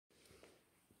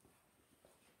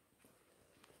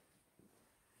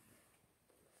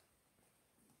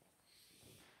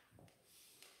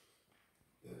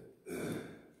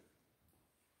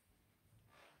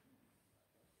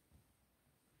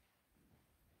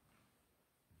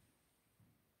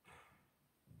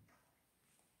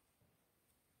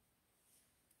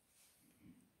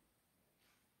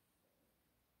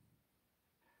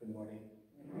morning.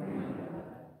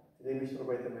 Today we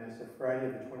celebrate the Mass of Friday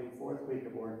of the 24th week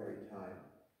of Ordinary Time.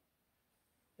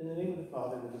 In the name of the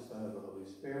Father, and of the Son, and of the Holy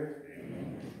Spirit.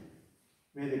 Amen.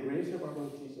 May the grace of our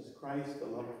Lord Jesus Christ, the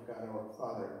love of God our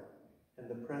Father, and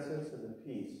the presence and the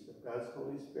peace of God's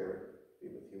Holy Spirit be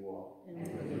with you all. And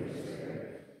with your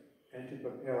spirit. And to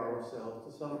prepare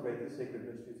ourselves to celebrate the sacred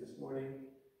mysteries this morning,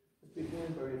 let's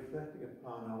begin by reflecting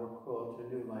upon our call to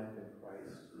new life in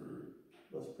Christ.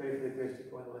 Let's pray for the grace to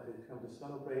go and let it come to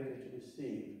celebrate and to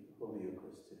receive the Holy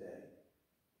Eucharist today.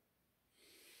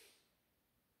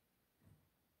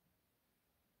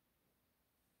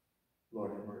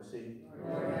 Lord have mercy.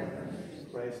 Lord have mercy.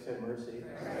 Christ have mercy.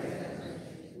 Christ have mercy.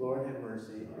 Lord have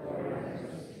mercy. Lord have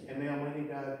mercy. And may Almighty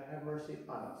God have mercy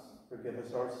on us, forgive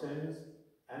us our sins,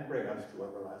 and bring us to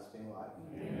everlasting life.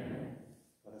 Amen.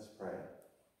 Let us pray.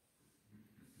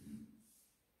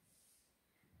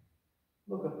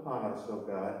 Look upon us, O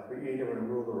God, creator and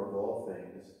ruler of all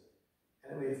things,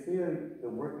 and may we fear the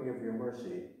working of your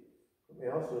mercy, but may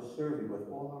also serve you with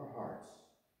all our hearts.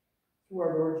 Through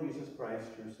our Lord Jesus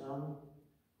Christ, your Son,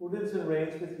 who lives and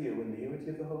reigns with you in the unity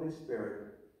of the Holy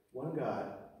Spirit, one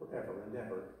God, forever and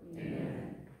ever.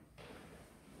 Amen.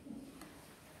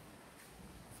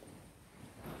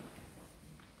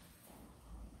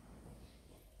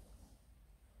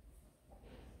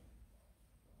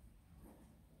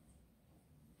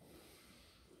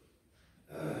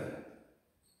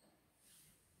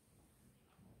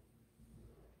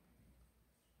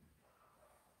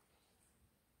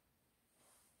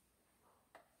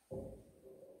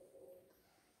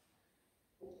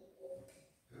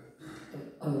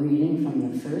 A reading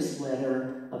from the first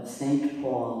letter of St.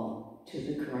 Paul to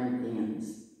the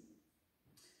Corinthians.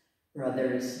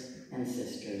 Brothers and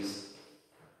sisters,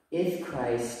 if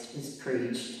Christ is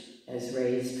preached as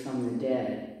raised from the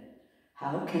dead,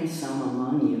 how can some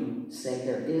among you say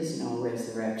there is no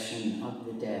resurrection of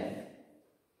the dead?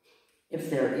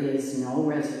 If there is no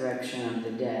resurrection of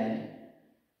the dead,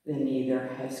 then neither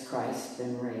has Christ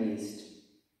been raised.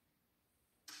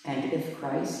 And if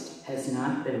Christ has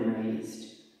not been raised,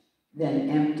 then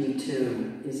empty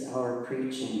too is our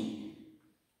preaching,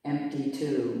 empty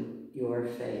too your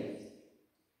faith.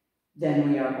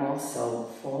 Then we are also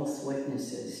false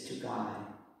witnesses to God,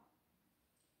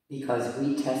 because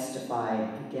we testify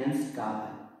against God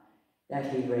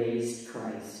that he raised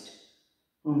Christ,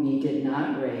 whom he did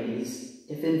not raise,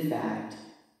 if in fact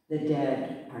the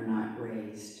dead are not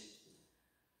raised.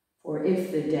 For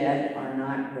if the dead are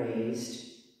not raised,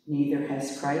 neither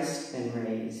has Christ been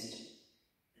raised.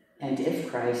 And if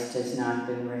Christ has not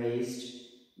been raised,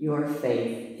 your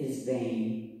faith is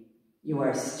vain. You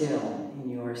are still in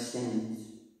your sins.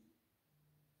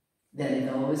 Then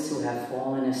those who have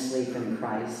fallen asleep in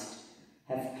Christ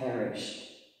have perished.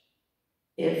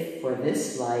 If for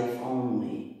this life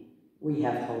only we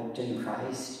have hoped in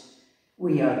Christ,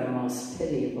 we are the most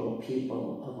pitiable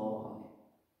people of all.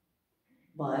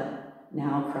 But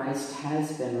now Christ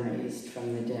has been raised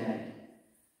from the dead,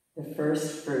 the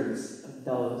first fruits of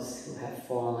those who have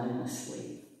fallen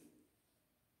asleep.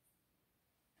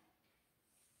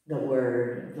 The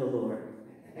word of the Lord.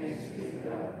 Thanks be to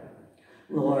God.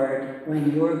 Lord,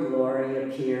 when your glory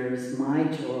appears, my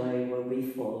joy will be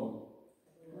full.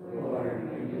 Lord,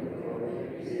 when your glory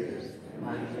appears,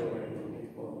 my joy will be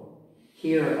full.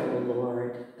 Hear, O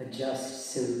Lord, a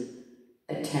just suit.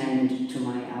 Attend to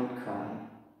my outcry.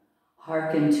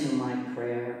 Hearken to my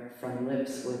prayer from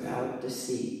lips without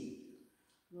deceit.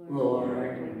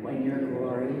 Lord, when your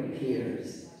glory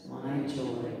appears, my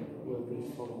joy will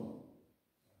be full.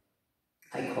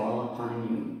 I call upon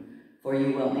you, for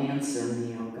you will answer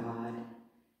me, O God.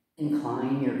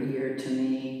 Incline your ear to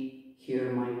me,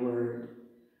 hear my word.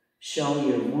 Show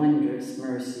your wondrous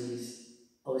mercies,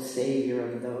 O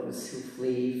Savior of those who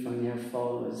flee from their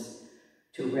foes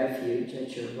to refuge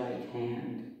at your right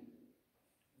hand.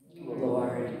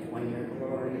 Lord, when your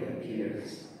glory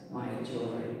appears, my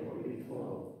joy will be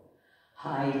full.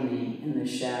 Hide me in the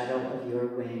shadow of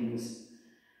your wings,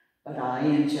 but I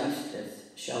in justice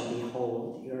shall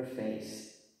behold your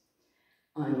face.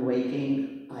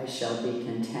 Unwaking, I shall be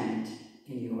content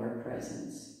in your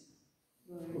presence.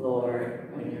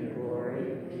 Lord, when your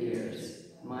glory appears,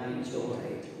 my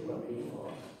joy will be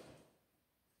full.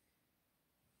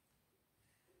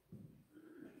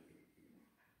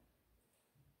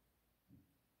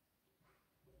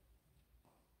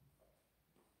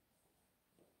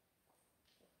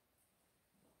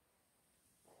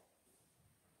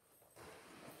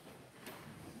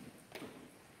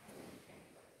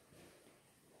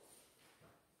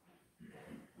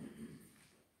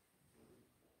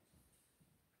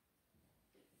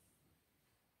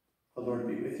 The Lord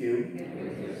be with you. And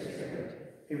with your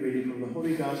spirit. A reading from the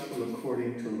Holy Gospel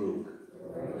according to Luke.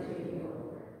 Glory to you, O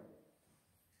Lord.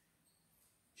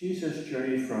 Jesus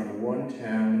journeyed from one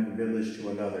town and village to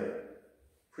another,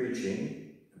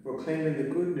 preaching and proclaiming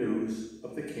the good news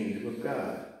of the kingdom of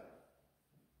God.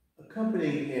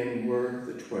 Accompanying him were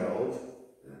the 12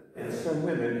 and some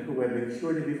women who had been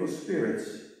cured of evil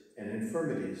spirits and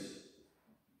infirmities.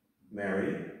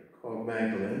 Mary, called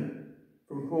Magdalene,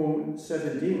 from whom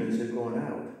 7 demons had gone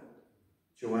out.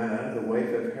 Joanna, the wife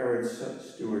of Herod's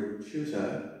steward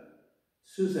Chuza,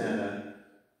 Susanna,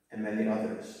 and many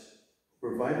others,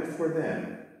 provided for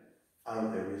them out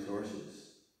of their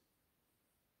resources.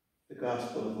 The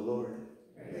Gospel of the Lord.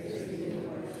 Praise to you,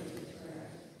 Lord Jesus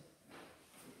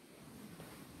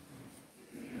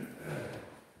Christ.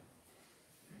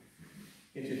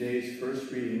 In today's first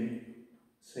reading,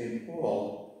 St.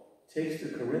 Paul takes the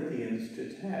Corinthians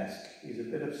to task. He's a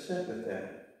bit upset with them.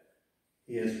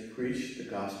 He has preached the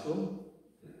gospel.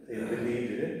 They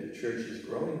believed in it. The church is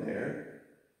growing there.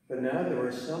 But now there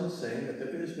are some saying that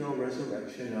there is no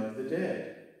resurrection of the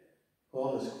dead.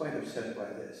 Paul is quite upset by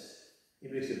this. He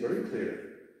makes it very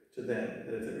clear to them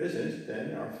that if there isn't,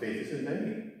 then our faith is in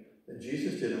vain. That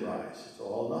Jesus didn't rise. It's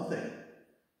all nothing.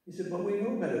 He said, but we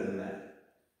know better than that.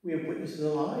 We have witnesses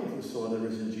alive who saw the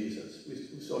risen Jesus.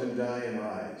 We saw him die and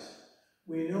rise.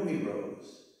 We know he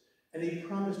rose. And he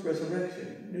promised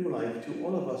resurrection, new life to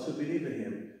all of us who believe in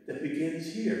him, that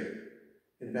begins here,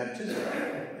 in baptism,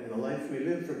 in the life we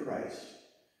live for Christ.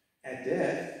 At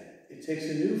death, it takes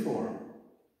a new form.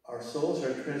 Our souls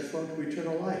are transformed to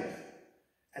eternal life.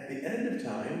 At the end of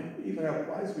time, even our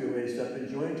bodies will be raised up and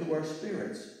joined to our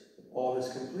spirits. All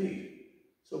is complete.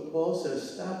 So Paul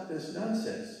says, stop this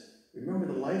nonsense. Remember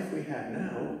the life we have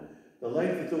now, the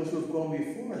life that those who have gone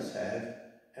before us had,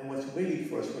 and what's waiting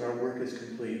for us when our work is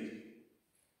complete.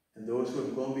 And those who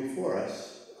have gone before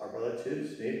us, our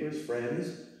relatives, neighbors,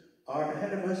 friends, are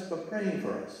ahead of us but praying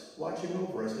for us, watching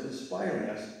over us and inspiring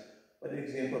us by the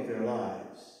example of their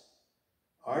lives.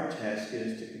 Our task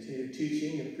is to continue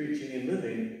teaching and preaching and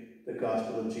living the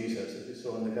gospel of Jesus, as we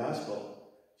saw in the gospel.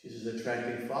 Jesus is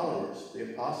attracting followers,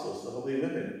 the apostles, the holy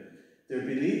women. They're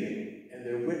believing and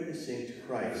they're witnessing to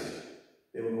Christ.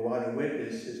 They will go out and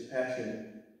witness his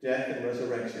passion, death, and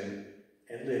resurrection,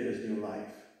 and live his new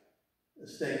life.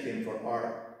 Let's thank him for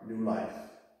our new life,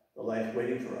 the life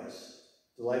waiting for us,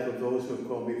 the life of those who have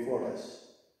gone before us.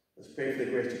 Let's pray for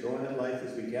the grace to go in that life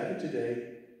as we gather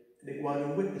today, and to go out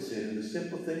and witness it in the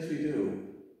simple things we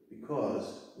do,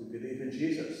 because we believe in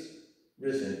Jesus,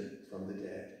 risen from the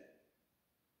dead.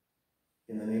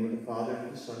 In the name of the Father,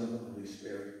 and the Son, and the Holy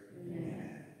Spirit.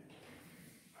 Amen.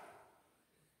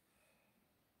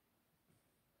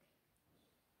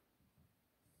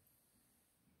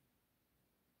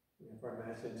 For our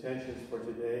Mass intentions for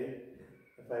today,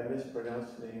 if I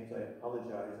mispronounce names, I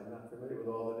apologize. I'm not familiar with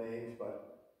all the names,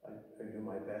 but I do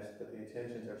my best, but the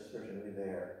intentions are certainly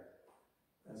there.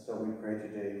 And so we pray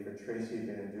today for Tracy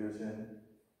Van Dusen,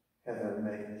 Heather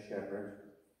Megan Shepherd,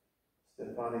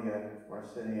 Stefania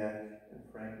Marciniak and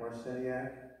Frank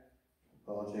Marciniak,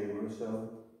 Paul J.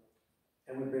 Russo.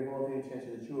 And we bring all the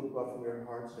intentions that you have brought from your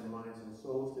hearts and minds and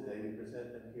souls today. We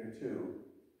present them here too,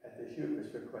 at this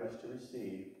Eucharist for Christ to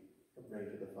receive and bring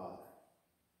to the Father.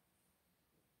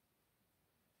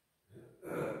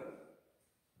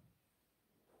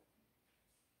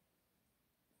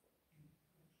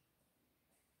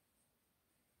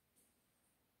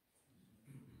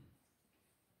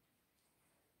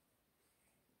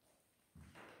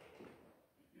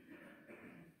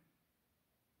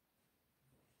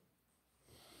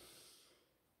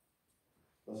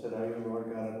 Blessed are you, Lord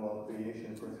God of all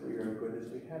creation, for through your goodness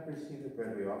we have received the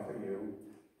bread we offer you,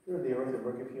 through the earth and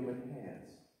work of human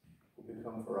hands, who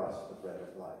become for us the bread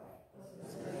of life.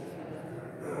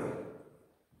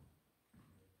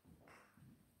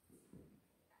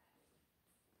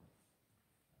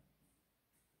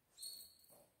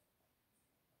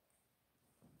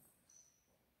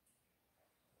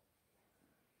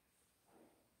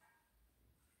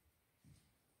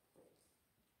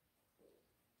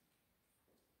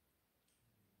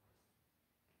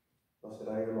 Blessed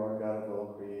are you, Lord God of all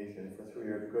creation, for through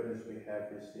your goodness we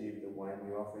have received the wine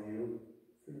we offer you,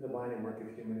 through the divine and work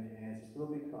of human hands, it will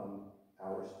become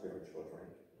our spiritual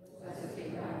drink. Blessed be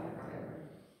God forever.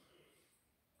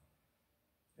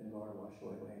 And Lord, wash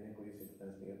away my iniquities and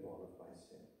cleanse me of all of my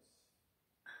sins.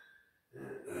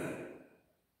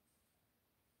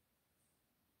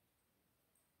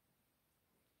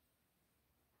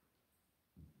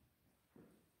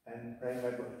 And pray,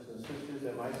 my brothers and sisters,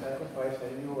 that my sacrifice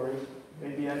and yours may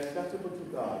be acceptable to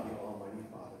God, the Almighty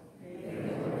Father. May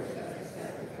the Lord accept the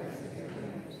sacrifice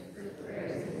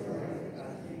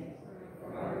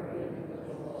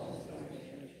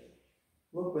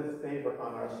with favor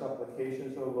on our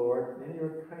supplications, O Lord, and in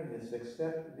your kindness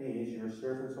accept these your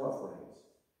servants' offerings,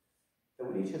 that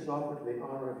what each has offered to the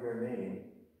honor of your name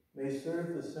may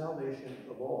serve the salvation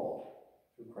of all,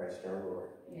 through Christ our Lord.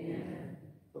 Amen.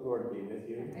 The Lord be with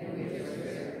you. And with your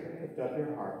spirit. Lift up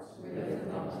your hearts. We lift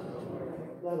them up to the Lord.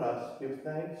 Let us give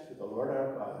thanks to the Lord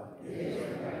our God. It is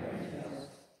right and just.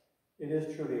 It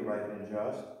is truly right and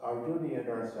just, our duty and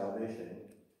our salvation,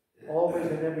 always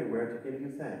and everywhere to give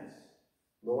you thanks,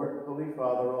 Lord, Holy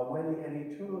Father, Almighty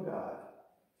and eternal God,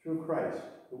 through Christ,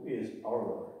 who is our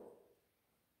Lord.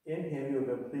 In him you have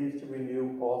been pleased to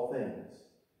renew all things,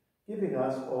 giving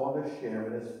us all to share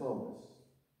in his fullness.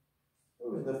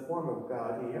 Who in the form of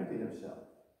God he emptied himself,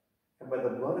 and by the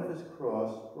blood of his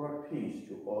cross brought peace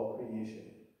to all creation.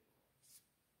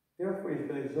 Therefore he has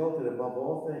been exalted above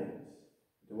all things,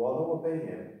 to all who obey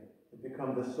him, and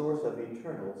become the source of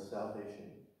eternal salvation.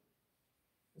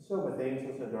 And so with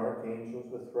angels and archangels,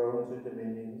 with thrones and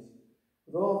dominions,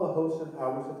 with all the hosts and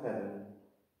powers of heaven,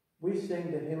 we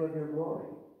sing the hymn of your glory,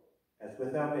 as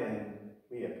without end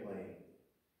we acclaim.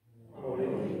 Holy,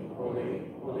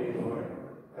 holy, holy Lord,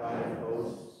 God of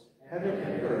hosts, heaven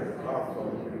and earth are full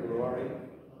of your glory.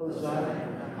 Hosanna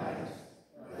in the highest.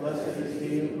 Blessed is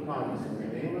he who comes in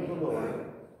the name of the Lord.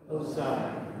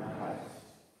 Hosanna in the highest.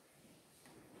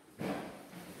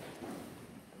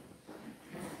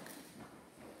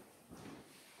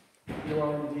 You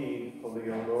are indeed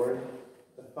holy, O Lord,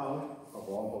 the fount of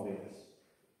all holiness.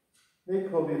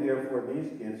 Make holy, therefore,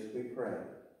 these gifts, we pray,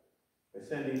 by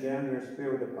sending down your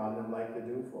Spirit upon them like the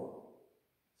dewfall,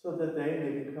 so that they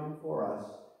may become for us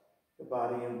the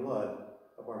body and blood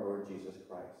of our Lord Jesus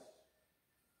Christ.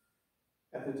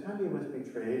 At the time he was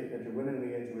betrayed, and to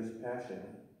willingly into his passion,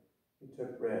 he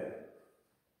took bread,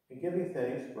 and giving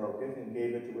thanks, broke it, and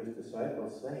gave it to his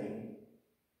disciples, saying,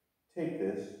 "Take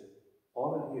this,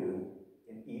 all of you,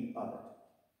 and eat of it.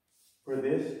 For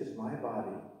this is my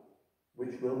body,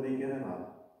 which will be given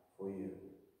up for you."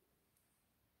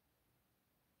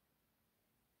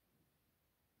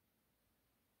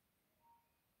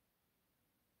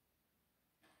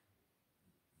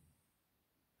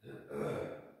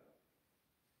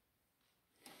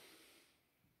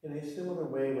 In a similar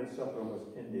way, when supper was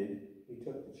ended, he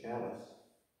took the chalice,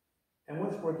 and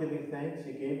once more giving thanks,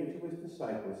 he gave it to his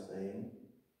disciples, saying,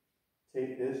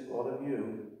 "Take this, all of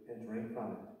you, and drink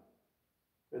from it.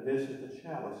 For this is the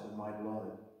chalice of my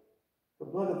blood, the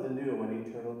blood of the new and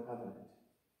eternal covenant,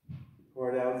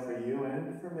 poured out for you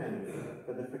and for many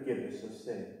for the forgiveness of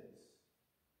sins.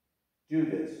 Do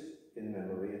this in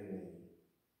memory of me."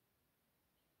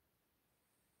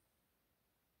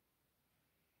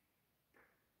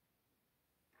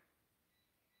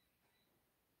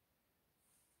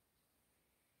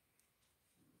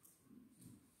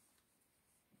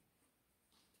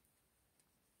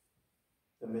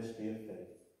 The mystery of faith.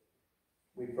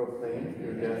 We proclaim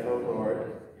your death, O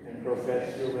Lord, and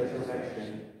profess your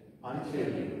resurrection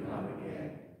until you come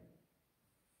again.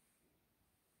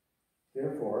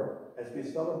 Therefore, as we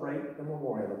celebrate the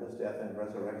memorial of his death and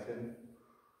resurrection,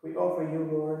 we offer you,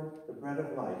 Lord, the bread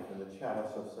of life and the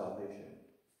chalice of salvation,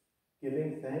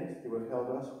 giving thanks you have held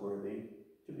us worthy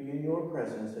to be in your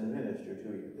presence and minister to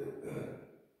you.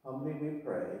 Humbly we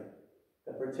pray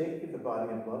that partaking of the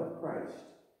body and blood of Christ,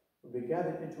 will be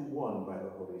gathered into one by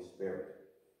the Holy Spirit.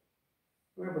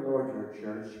 Remember, Lord, your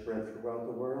church spread throughout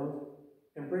the world,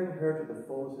 and bring her to the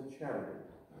fullness of charity,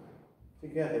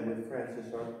 together with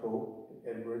Francis our Pope,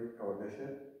 and Edward our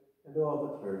Bishop, and all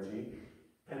the clergy,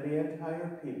 and the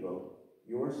entire people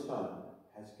your Son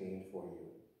has gained for you.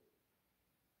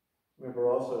 Remember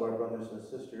also our brothers and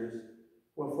sisters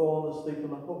who have fallen asleep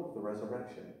in the hope of the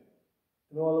resurrection,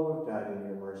 and all who have died in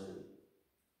your mercy.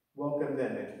 Welcome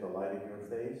them into the light of your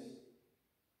face.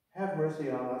 Have mercy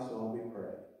on us all, we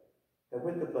pray, that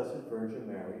with the Blessed Virgin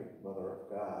Mary, Mother of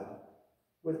God,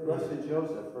 with Blessed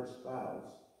Joseph, her spouse,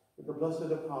 with the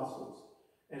blessed apostles,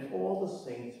 and all the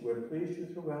saints who have pleased you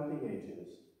throughout the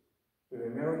ages, we may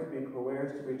merit to be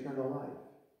co-heirs to eternal life,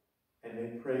 and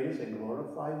may praise and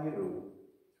glorify you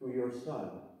through your Son,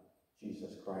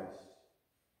 Jesus Christ.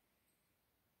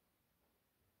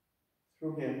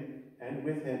 Through him, and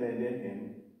with him, and in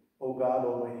him, O God,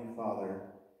 Almighty Father,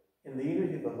 in the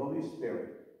unity of the Holy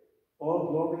Spirit, all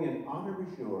glory and honor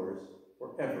is yours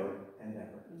forever and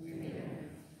ever. Amen.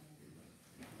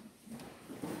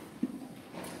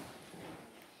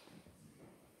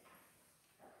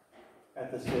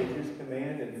 At the Savior's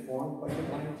command, informed by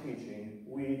divine teaching,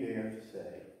 we dare to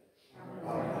say,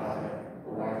 Our Father,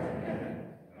 who art in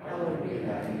heaven, hallowed be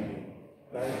thy name.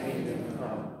 Thy kingdom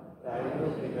come, thy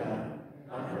will be done,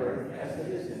 on earth as it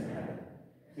is in heaven.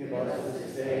 Give us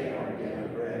this day our daily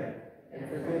bread, and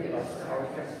forgive us our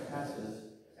trespasses,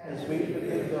 as we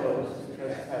forgive those who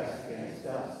trespass against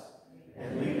us.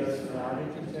 And lead us not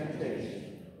into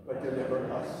temptation, but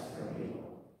deliver us from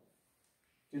evil.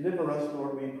 Deliver us,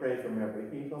 Lord, we pray, from every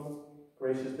evil.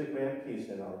 Graciously grant peace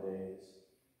in our days,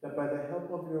 that by the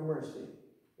help of your mercy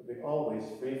we be always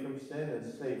free from sin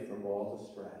and safe from all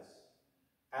distress.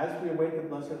 As we await the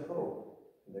blessed hope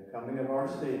and the coming of our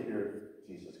Savior,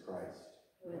 Jesus Christ.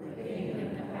 With the kingdom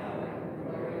and power and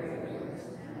glory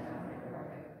forever and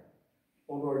ever.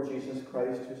 O Lord Jesus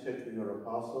Christ, who said to your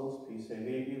apostles, "Peace I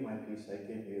leave you, my peace I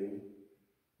give you,"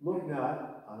 look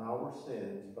not on our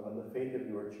sins, but on the faith of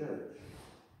your church,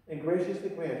 and graciously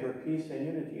grant her peace and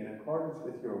unity in accordance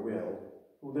with your will,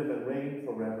 who live and reign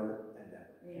forever and ever.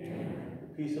 Amen.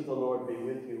 The peace of the Lord be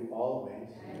with you always.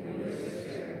 And with your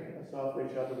spirit. Let's offer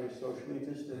each other a socially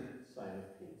distant sign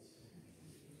of peace.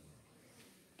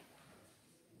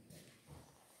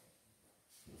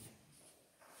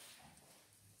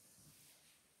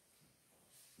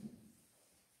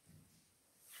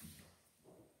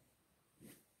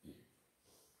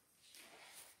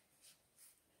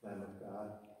 Lamb of God,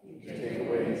 you take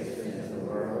away the sins of the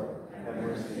world, have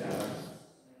mercy on us.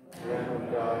 Lamb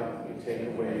of God, you take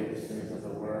away the sins of the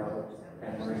world,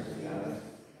 have mercy on us.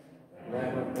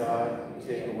 Lamb of God, you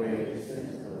take away the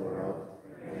sins of the world,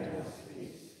 grant us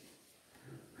peace.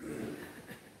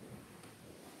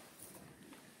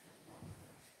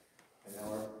 And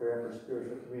now our prayer for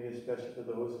spiritual communion, especially for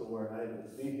those who are not able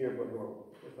to be here but who are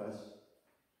with us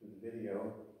through the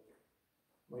video.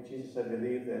 My Jesus, I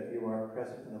believe that you are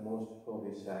present in the most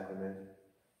holy sacrament.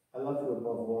 I love you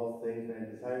above all things, and I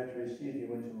desire to receive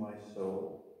you into my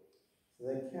soul. So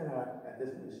that I cannot, at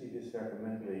this moment, receive you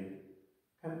sacramentally,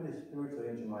 come spiritually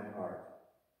into my heart.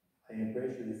 I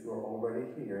embrace you if you are already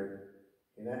here,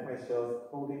 unite myself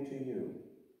wholly to you,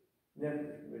 never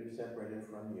to be separated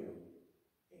from you.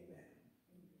 Amen.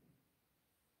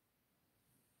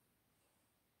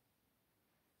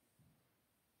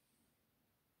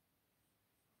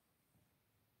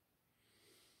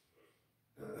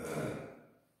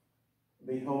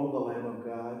 Behold the Lamb of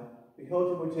God.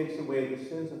 Behold him who takes away the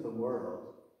sins of the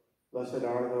world. Blessed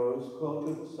are those called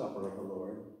to the supper of the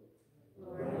Lord.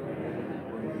 Lord, I am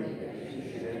not worthy that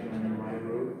you should enter under my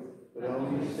roof, but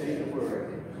only say the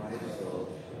word, and my soul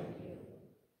shall heal.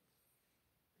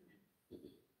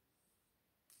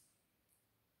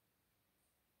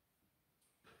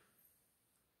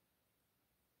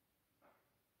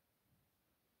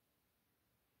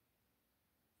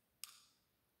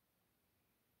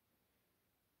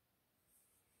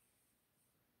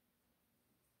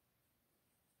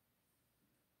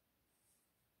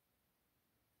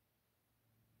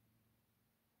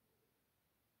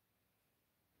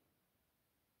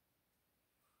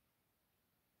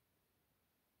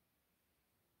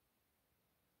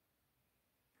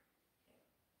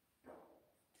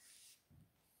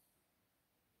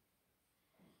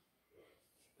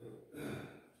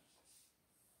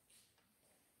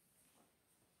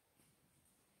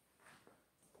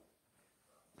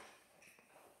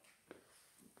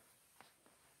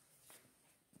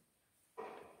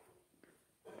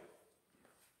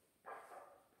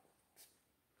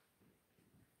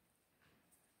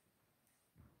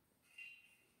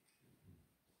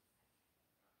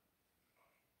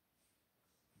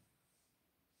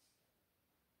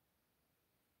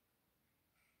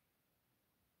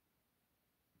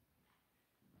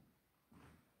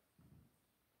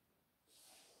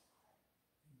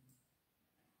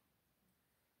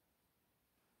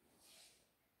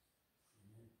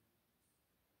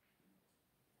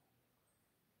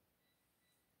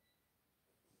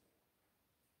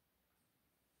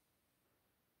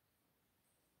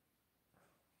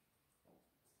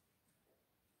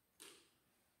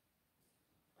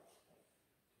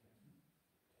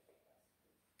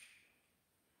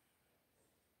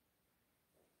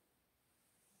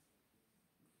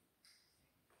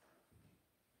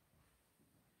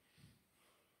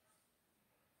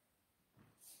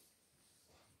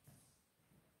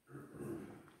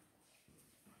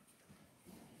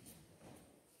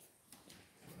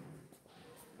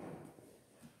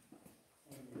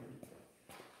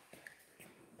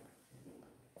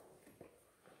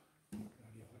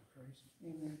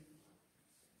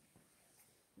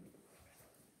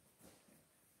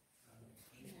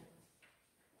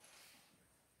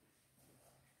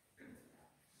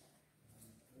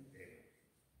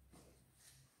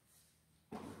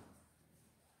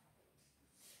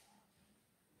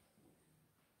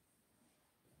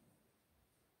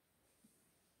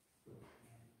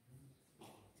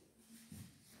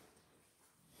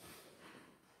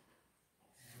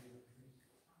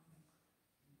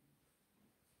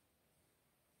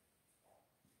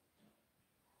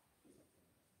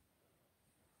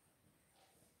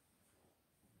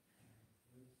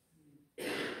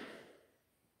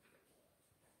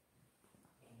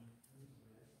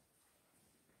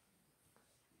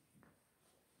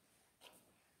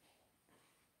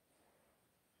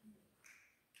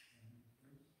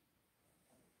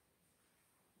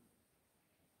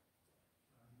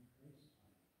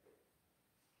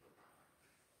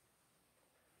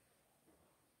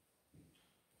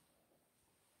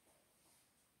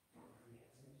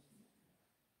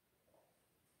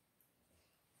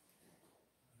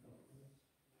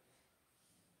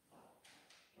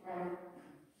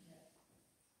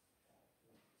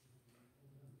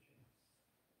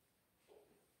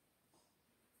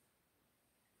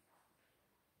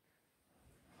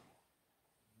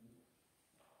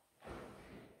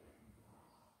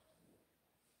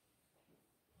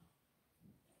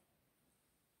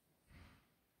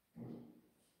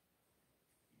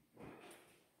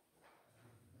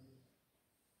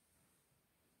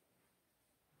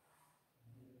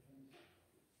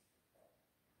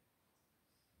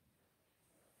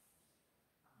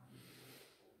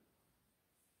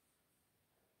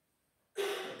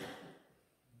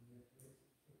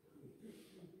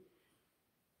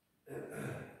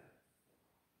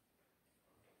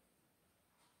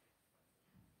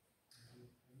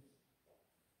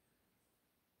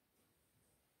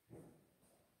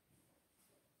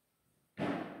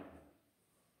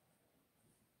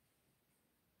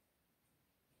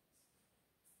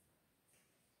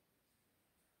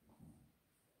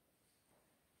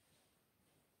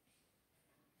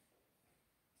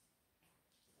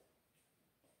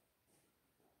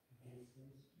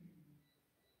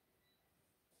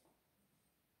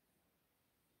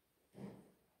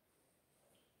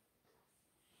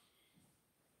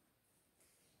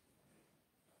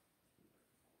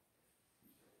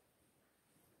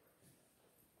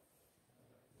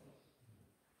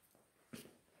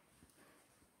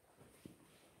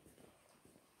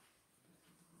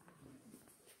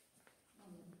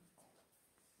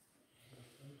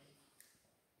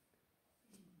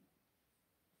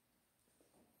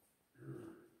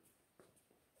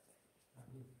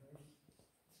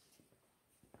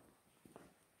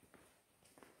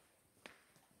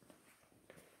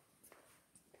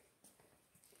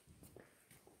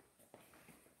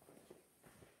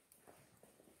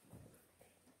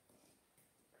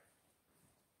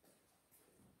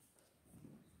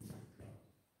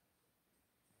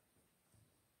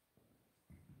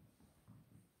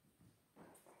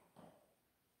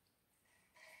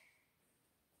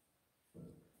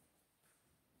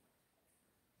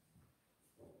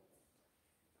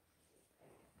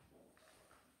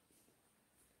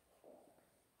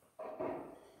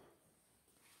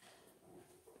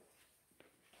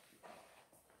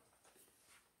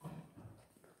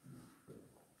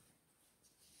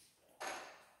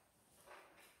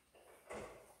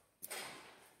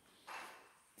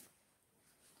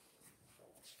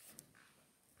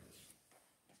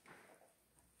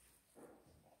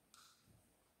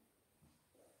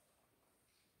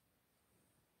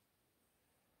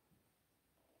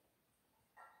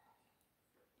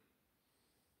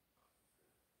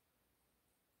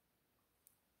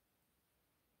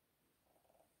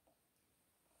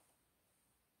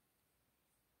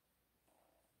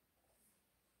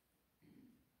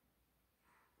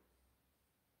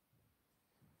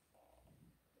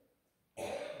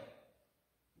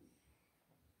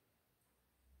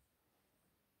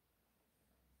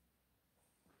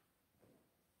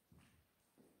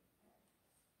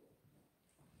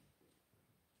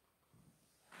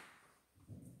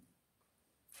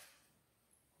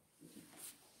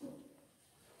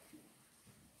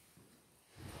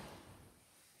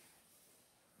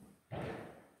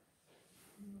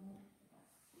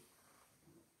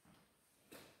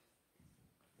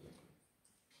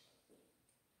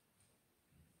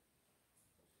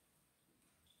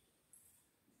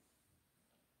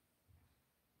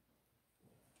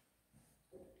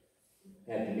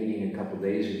 At the meeting a couple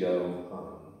days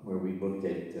ago, where we looked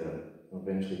at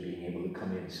eventually being able to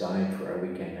come inside for our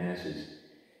weekend masses,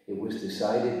 it was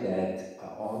decided that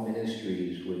all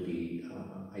ministries would be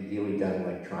ideally done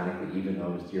electronically, even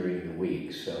those during the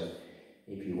week. So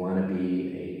if you want to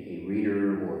be a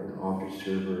reader or an altar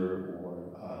server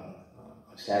or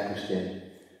a sacristan,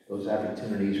 those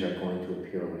opportunities are going to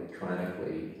appear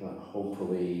electronically.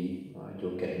 Hopefully,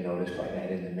 you'll get a notice by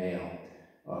that in the mail,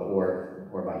 or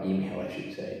by email, I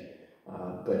should say.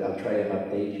 But I'll try to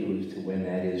update you as to when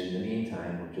that is. In the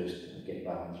meantime, we'll just get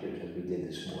volunteers as we did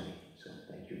this morning. So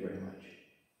thank you very much.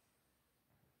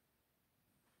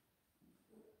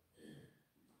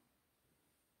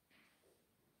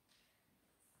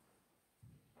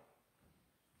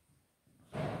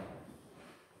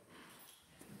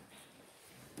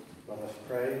 Let us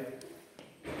pray.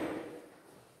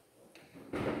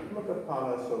 Look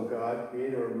upon us, O God,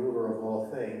 creator and ruler of all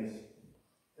things,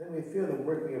 and we feel the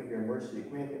working of your mercy.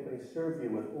 Grant that we serve you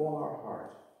with all our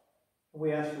heart. And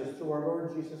we ask this through our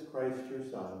Lord Jesus Christ, your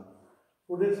Son,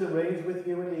 who lives and reigns with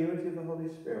you in the unity of the Holy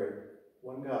Spirit,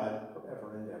 one God,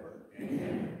 forever and ever.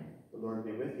 Amen. The Lord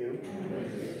be with you.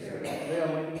 May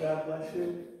Almighty God bless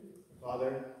you, the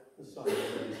Father, the Son, and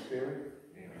the Holy Spirit.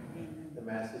 Amen. The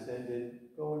Mass is ended.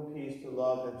 Go in peace to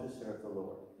love and to serve the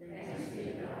Lord. Thanks be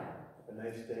to God. Have a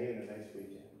nice day and a nice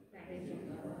weekend. Thank you,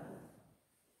 God.